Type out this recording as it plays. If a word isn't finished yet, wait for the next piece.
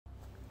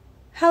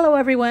Hello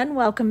everyone,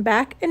 welcome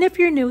back. And if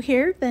you're new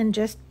here, then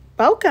just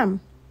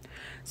welcome.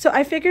 So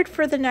I figured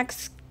for the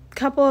next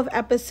couple of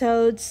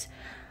episodes,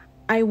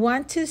 I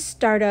want to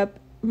start up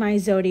my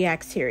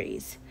Zodiac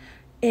series.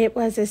 It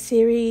was a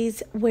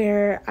series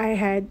where I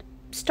had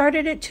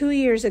started it 2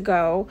 years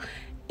ago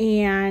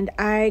and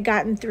I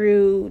gotten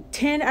through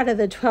 10 out of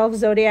the 12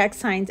 Zodiac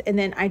signs, and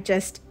then I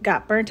just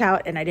got burnt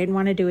out and I didn't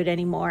want to do it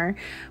anymore.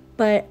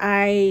 But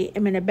I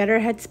am in a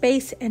better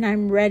headspace and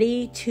I'm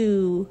ready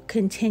to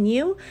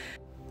continue.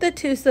 The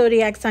two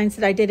Zodiac signs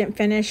that I didn't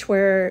finish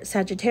were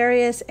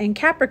Sagittarius and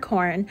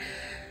Capricorn.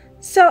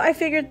 So I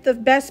figured the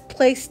best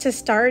place to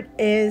start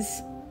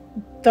is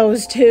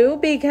those two,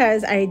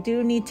 because I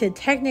do need to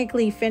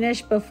technically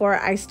finish before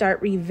I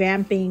start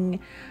revamping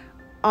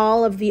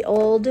all of the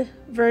old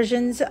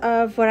versions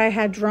of what I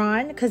had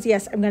drawn. Because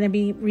yes, I'm going to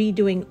be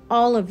redoing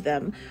all of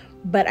them,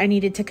 but I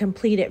needed to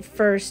complete it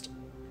first,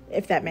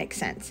 if that makes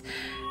sense.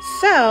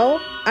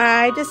 So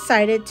I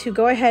decided to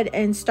go ahead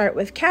and start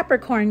with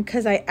Capricorn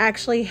because I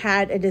actually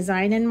had a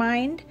design in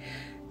mind.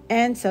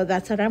 And so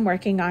that's what I'm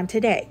working on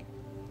today.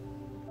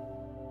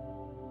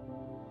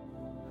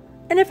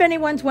 And if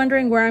anyone's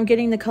wondering where I'm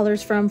getting the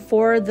colors from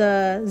for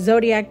the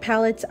Zodiac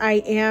palettes,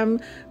 I am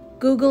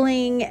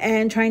Googling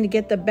and trying to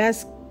get the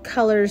best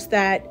colors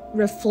that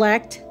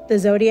reflect the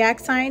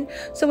Zodiac sign.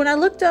 So when I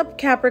looked up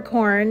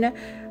Capricorn,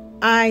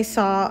 I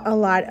saw a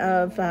lot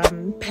of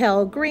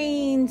pale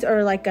greens,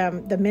 or like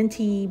the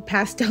minty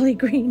pastel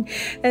green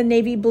and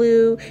navy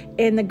blue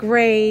and the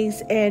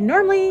grays. And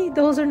normally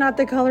those are not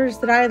the colors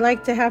that I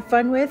like to have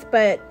fun with,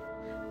 but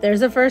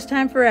there's a first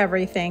time for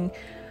everything.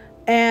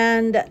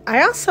 And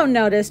I also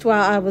noticed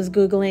while I was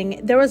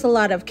Googling, there was a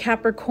lot of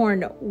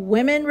Capricorn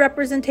women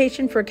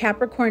representation for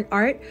Capricorn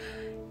art.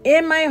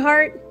 In my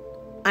heart,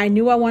 I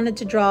knew I wanted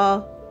to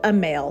draw a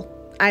male.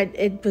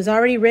 It was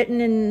already written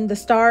in the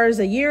stars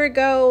a year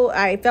ago.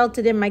 I felt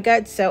it in my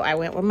gut, so I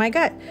went with my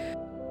gut.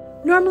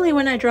 Normally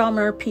when I draw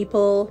mer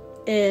people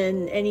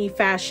in any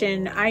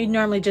fashion, I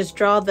normally just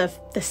draw the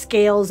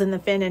scales and the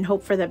fin and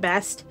hope for the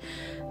best.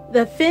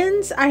 The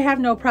fins I have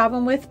no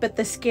problem with, but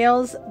the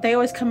scales, they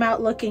always come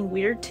out looking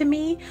weird to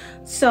me.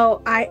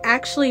 So I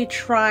actually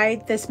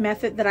tried this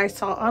method that I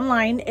saw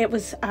online. It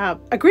was a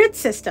grid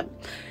system.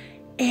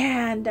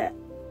 And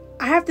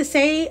I have to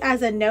say,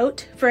 as a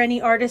note for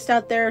any artist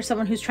out there or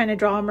someone who's trying to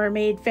draw a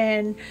mermaid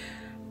fin,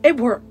 it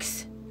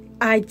works.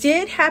 I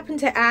did happen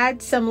to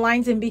add some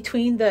lines in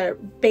between the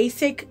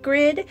basic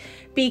grid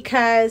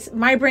because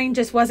my brain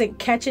just wasn't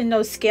catching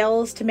those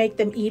scales to make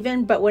them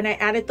even. But when I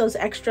added those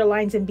extra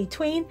lines in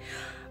between,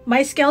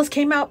 my scales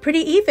came out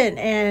pretty even.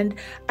 And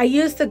I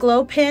used the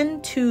glow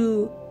pen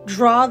to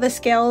draw the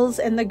scales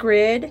and the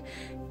grid.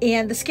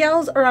 And the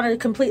scales are on a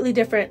completely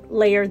different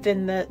layer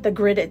than the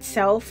grid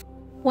itself.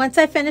 Once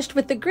I finished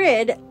with the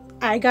grid,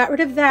 I got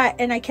rid of that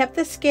and I kept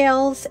the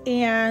scales,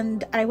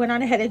 and I went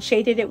on ahead and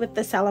shaded it with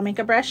the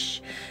Salamanca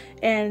brush.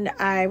 And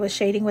I was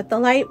shading with the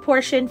light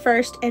portion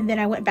first, and then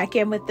I went back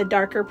in with the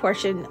darker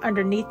portion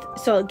underneath,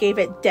 so it gave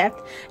it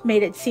depth,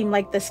 made it seem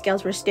like the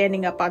scales were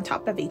standing up on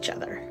top of each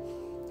other.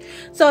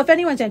 So if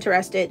anyone's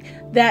interested,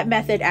 that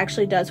method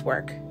actually does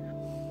work.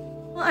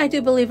 Well, I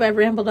do believe I've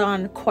rambled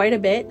on quite a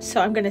bit,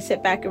 so I'm going to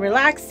sit back and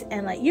relax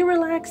and let you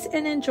relax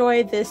and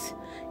enjoy this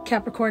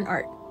Capricorn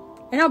art.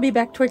 And I'll be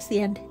back towards the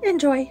end.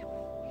 Enjoy!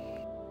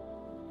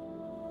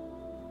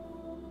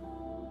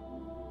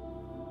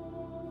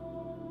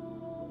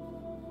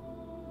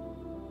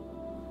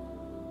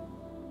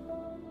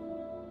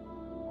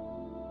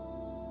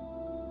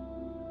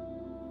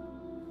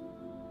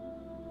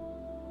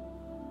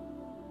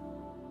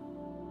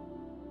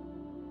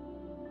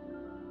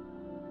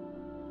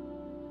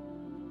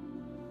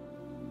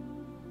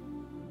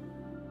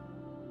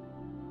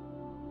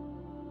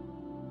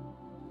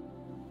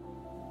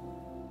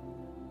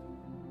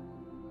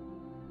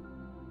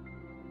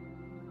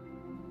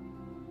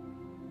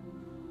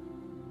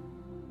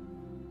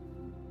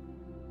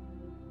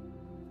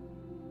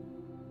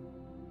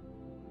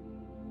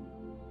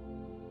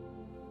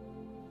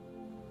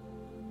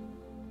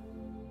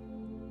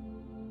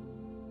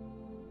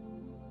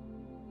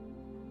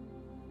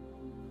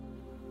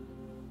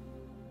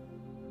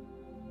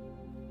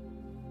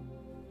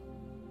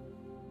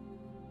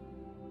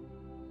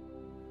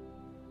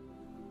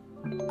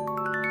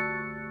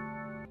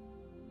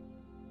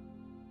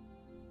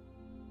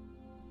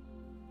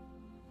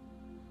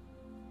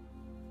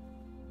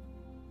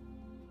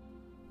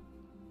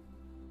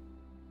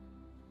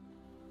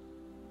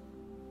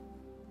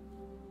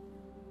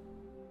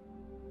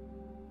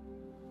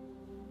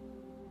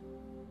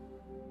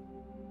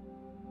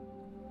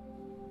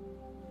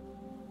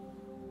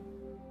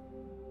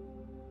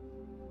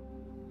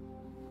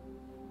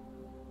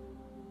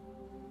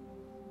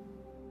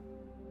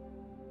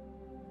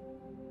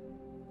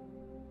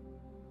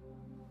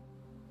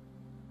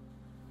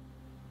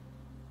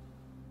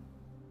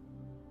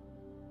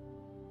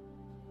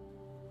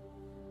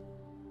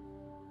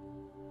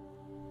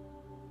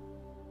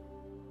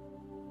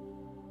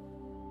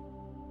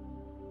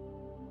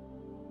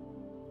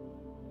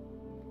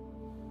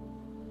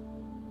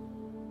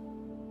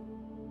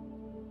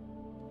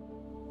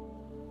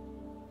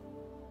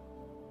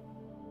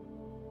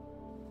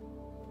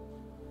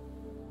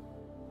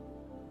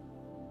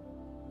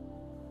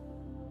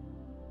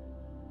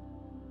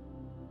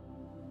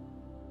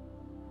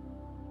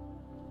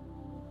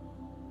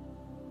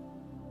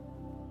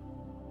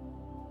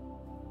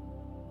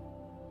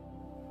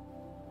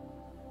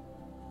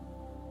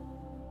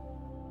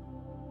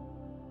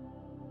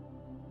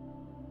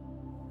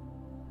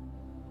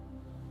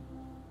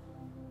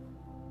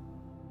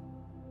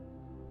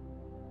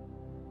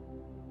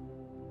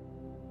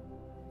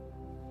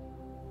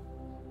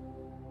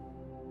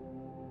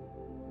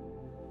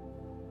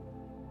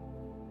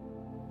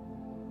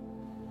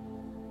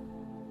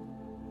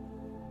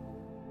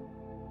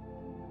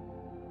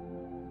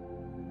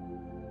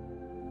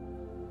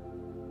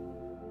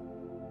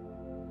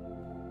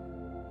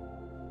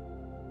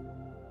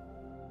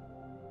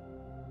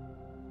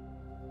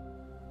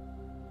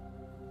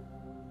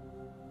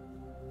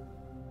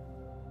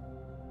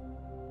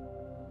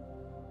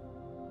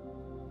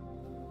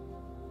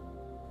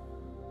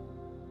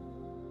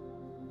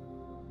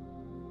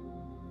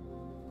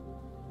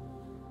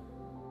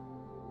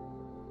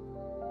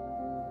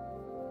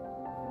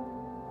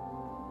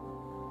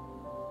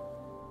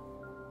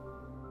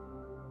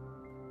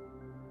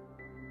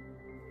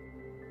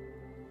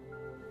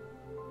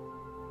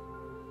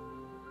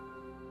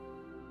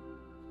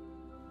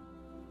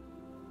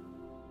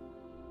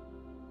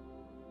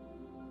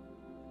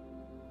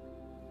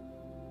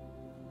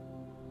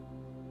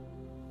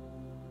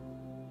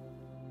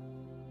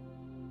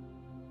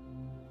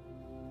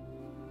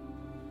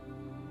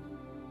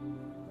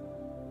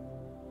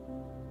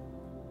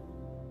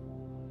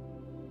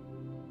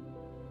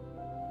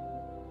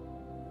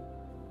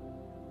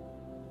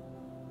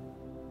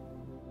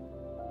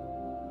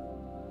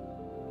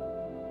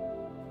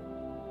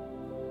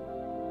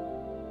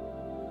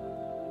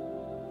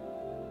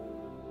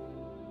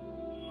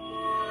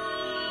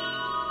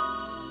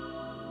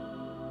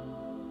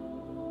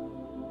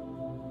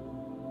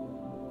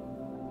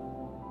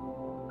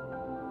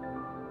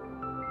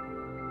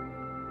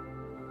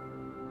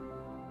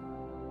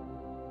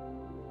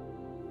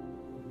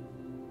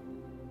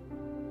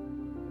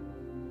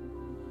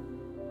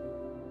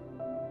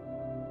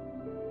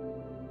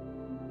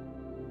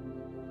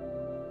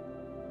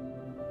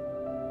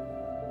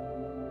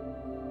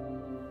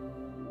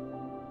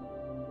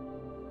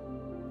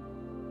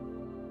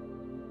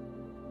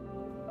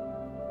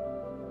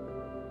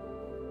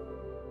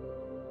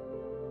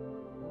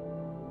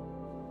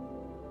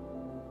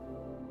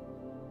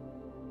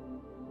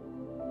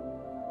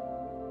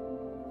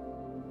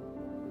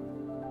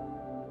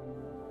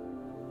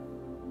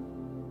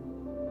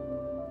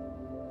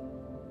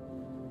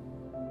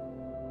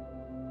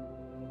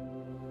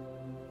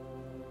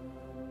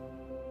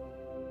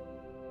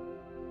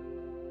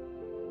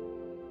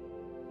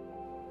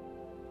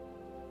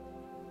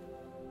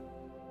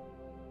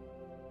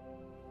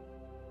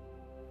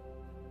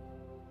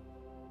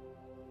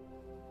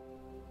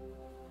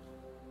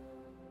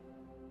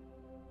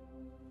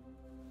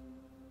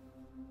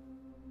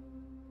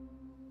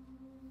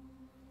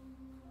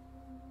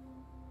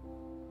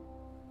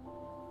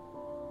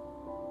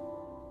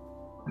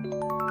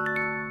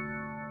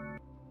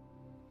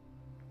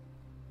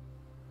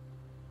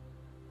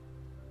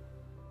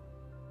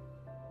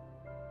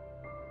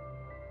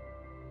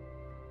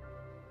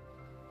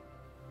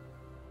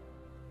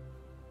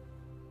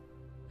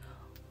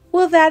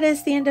 Well, that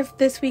is the end of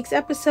this week's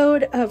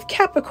episode of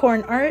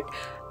Capricorn Art,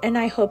 and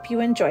I hope you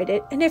enjoyed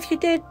it. And if you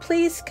did,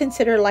 please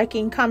consider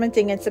liking,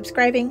 commenting, and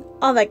subscribing,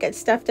 all that good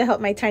stuff to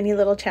help my tiny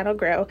little channel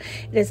grow.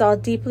 It is all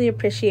deeply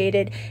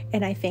appreciated,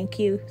 and I thank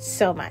you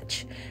so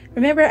much.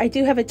 Remember, I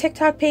do have a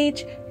TikTok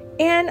page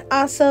and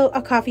also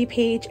a coffee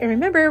page. And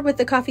remember, with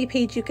the coffee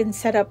page, you can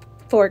set up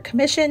for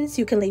commissions.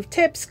 You can leave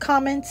tips,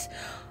 comments,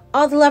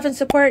 all the love and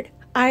support.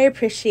 I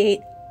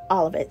appreciate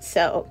all of it.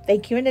 So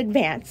thank you in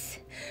advance.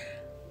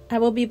 I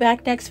will be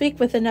back next week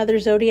with another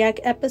Zodiac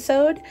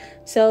episode.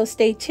 So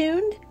stay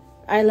tuned.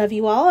 I love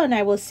you all, and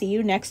I will see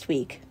you next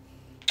week.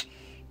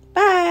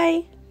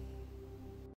 Bye.